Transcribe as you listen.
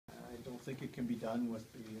think it can be done with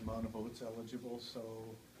the amount of votes eligible, so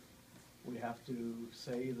we have to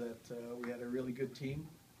say that we had a really good team.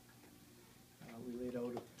 We laid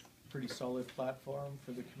out a pretty solid platform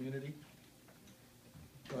for the community.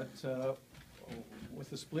 But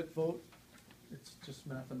with a split vote, it's just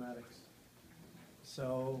mathematics.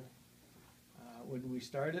 So when we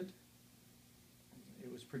started,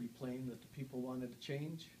 it was pretty plain that the people wanted to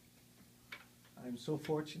change. I'm so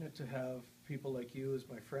fortunate to have people like you as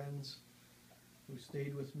my friends who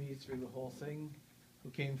stayed with me through the whole thing, who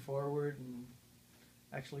came forward, and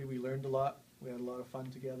actually we learned a lot. We had a lot of fun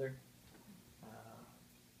together.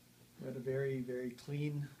 We had a very, very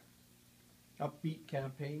clean, upbeat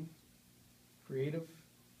campaign, creative,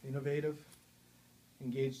 innovative,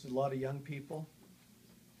 engaged a lot of young people.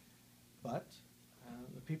 But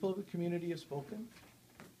the people of the community have spoken.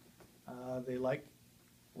 They like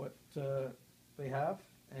what they have,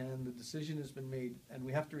 and the decision has been made, and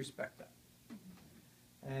we have to respect that.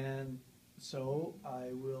 And so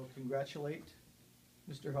I will congratulate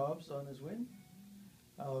Mr. Hobbs on his win.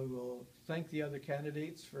 I will thank the other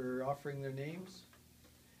candidates for offering their names.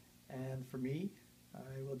 And for me,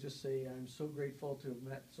 I will just say I'm so grateful to have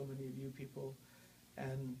met so many of you people,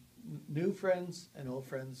 and new friends and old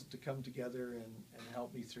friends to come together and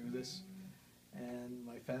help me through this, and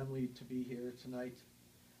my family to be here tonight.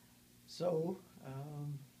 So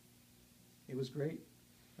it was great.